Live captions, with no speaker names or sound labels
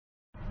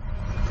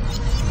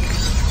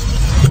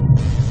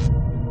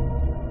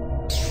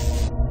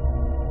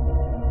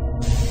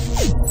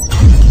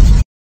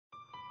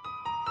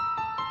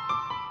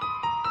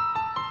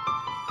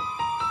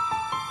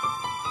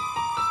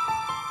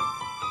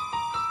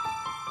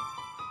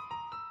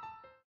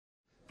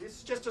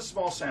just a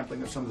small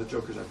sampling of some of the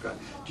jokers I've got.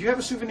 Do you have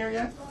a souvenir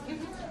yet?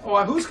 Oh,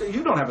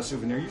 you don't have a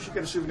souvenir. You should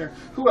get a souvenir.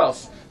 Who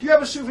else? Do you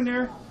have a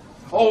souvenir?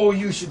 Oh,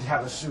 you should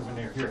have a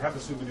souvenir. Here, have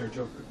a souvenir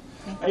joker.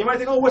 And you might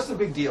think, oh, what's the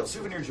big deal?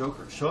 Souvenir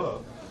joker. Shut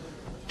up.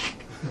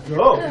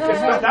 No,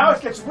 because now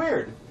it gets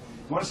weird. You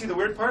want to see the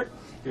weird part?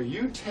 Here,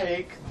 you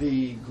take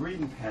the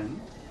green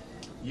pen,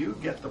 you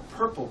get the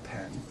purple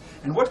pen,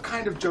 and what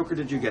kind of joker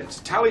did you get?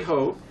 It's a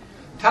tally-ho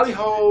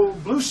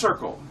blue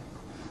circle.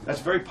 That's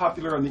very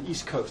popular on the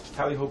East Coast,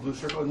 tally-ho blue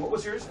circle. And what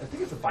was yours? I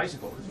think it's a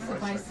bicycle. It's a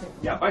bicycle.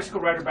 Yeah,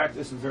 bicycle rider back.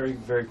 This is very,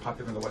 very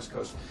popular on the West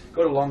Coast.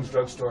 Go to Long's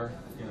drugstore,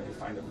 you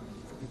find them.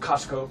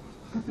 Costco,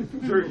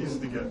 very easy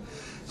to get.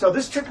 So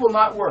this trick will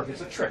not work. It's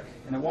a trick,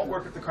 and it won't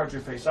work if the cards are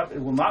face up.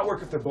 It will not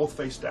work if they're both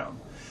face down.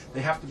 They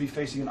have to be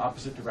facing in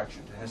opposite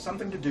directions. It has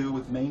something to do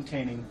with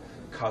maintaining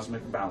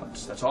cosmic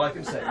balance. That's all I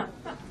can say.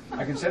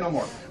 I can say no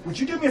more. Would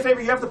you do me a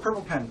favor? You have the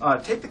purple pen.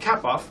 Take the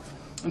cap off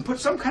and put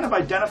some kind of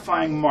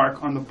identifying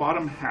mark on the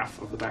bottom half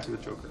of the back of the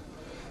joker.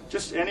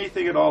 Just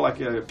anything at all,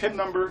 like a pin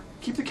number.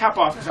 Keep the cap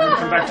off because I'm going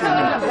to come back to you in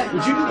a minute.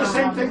 Would you do the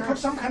same thing? Put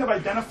some kind of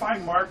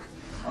identifying mark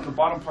on the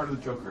bottom part of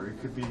the joker. It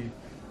could be,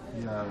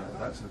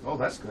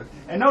 that's good.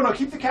 And no,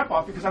 keep the cap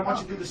off because I want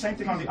you to do the same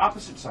thing on the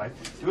opposite side.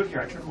 Do it here.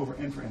 I turn them over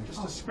end for end,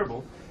 just a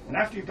scribble. And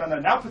after you've done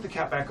that, now put the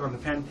cap back on the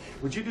pen.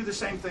 Would you do the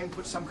same thing?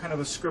 Put some kind of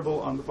a scribble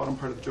on the bottom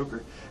part of the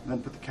joker, and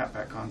then put the cap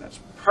back on. That's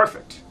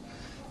perfect.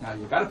 Now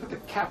you've got to put the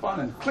cap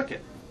on and click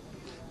it.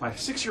 My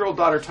 6-year-old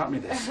daughter taught me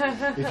this.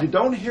 If you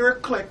don't hear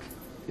it click,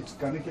 it's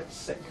going to get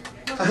sick.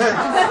 It'll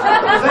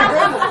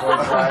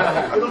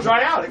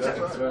dry out,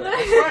 exactly. That's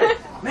right.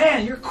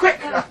 Man, you're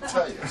quick.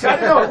 See, I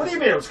didn't know. What do you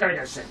mean it's going to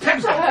get sick?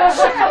 Pens don't get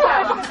sick.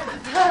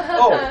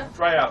 Oh,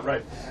 dry out,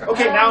 right.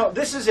 Okay, now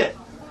this is it.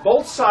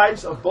 Both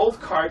sides of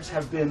both cards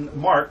have been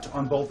marked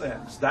on both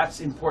ends. That's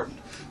important.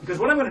 Because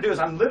what I'm going to do is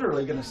I'm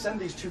literally going to send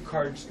these two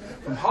cards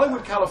from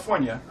Hollywood,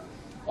 California,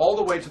 all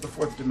the way to the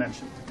 4th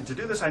dimension. And to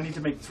do this, I need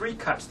to make 3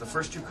 cuts. The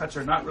first 2 cuts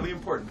are not really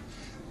important.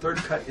 Third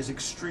cut is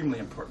extremely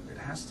important. It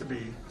has to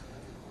be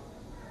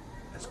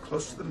as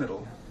close to the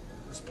middle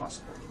as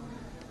possible.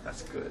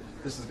 That's good.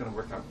 This is going to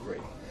work out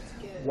great.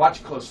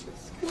 Watch closely.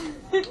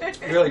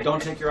 Really,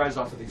 don't take your eyes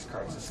off of these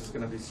cards. This is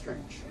going to be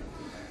strange.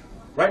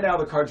 Right now,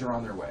 the cards are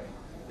on their way.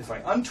 If I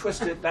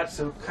untwist it, that's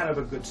kind of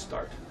a good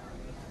start.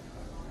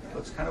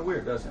 Looks kind of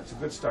weird, doesn't it? It's a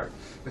good start.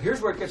 But here's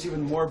where it gets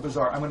even more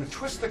bizarre. I'm going to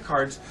twist the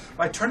cards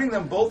by turning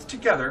them both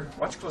together,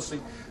 watch closely,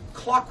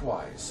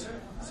 clockwise.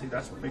 See,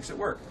 that's what makes it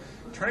work.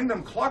 Turning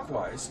them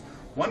clockwise,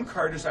 one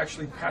card is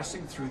actually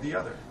passing through the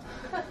other.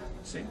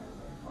 See?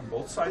 On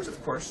both sides,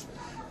 of course.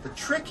 The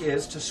trick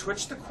is to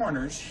switch the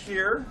corners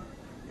here,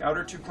 the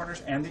outer 2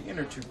 corners, and the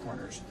inner 2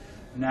 corners.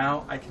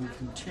 Now I can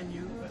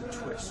continue the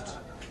twist.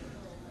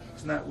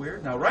 Isn't that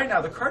weird? Now, right now,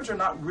 the cards are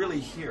not really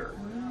here.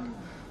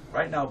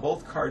 Right now,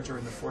 both cards are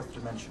in the 4th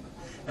dimension.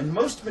 And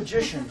most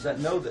magicians that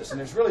know this, and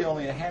there's really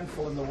only a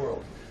handful in the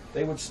world,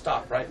 they would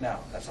stop right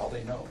now. That's all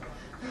they know.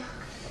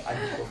 I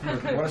can go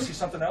further. You want to see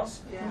something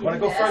else? Yeah. You want to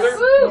go further?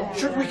 Yes.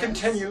 Should we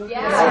continue?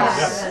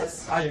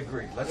 Yes. I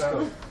agree. Let's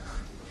go.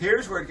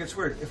 Here's where it gets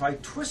weird. If I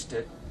twist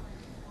it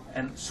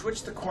and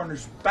switch the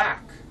corners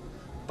back,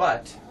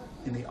 but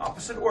in the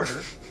opposite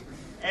order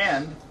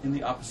and in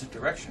the opposite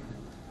direction,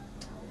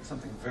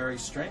 something very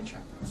strange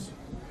happens.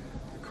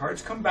 The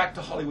cards come back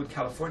to Hollywood,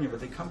 California, but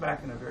they come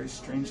back in a very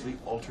strangely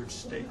altered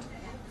state.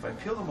 If I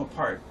peel them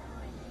apart,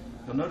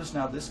 you'll notice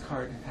now this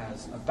card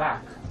has a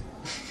back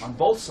on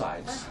both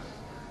sides.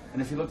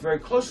 And if you look very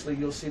closely,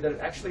 you'll see that it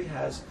actually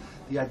has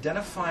the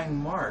identifying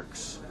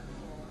marks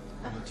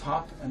on the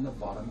top and the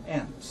bottom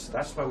ends.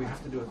 That's why we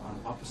have to do it on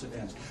opposite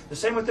ends. The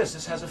same with this.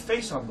 This has a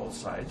face on both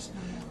sides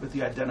with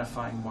the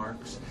identifying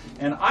marks.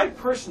 And I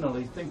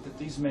personally think that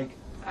these make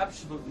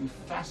absolutely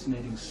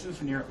fascinating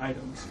souvenir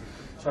items.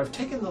 So I've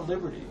taken the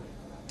liberty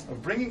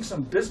of bringing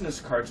some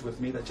business cards with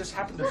me that just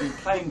happen to be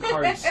playing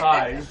card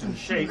sized and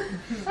shaped.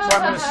 So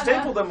I'm going to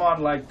staple them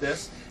on like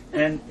this.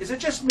 And is it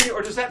just me,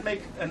 or does that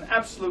make an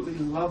absolutely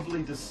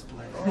lovely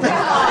display?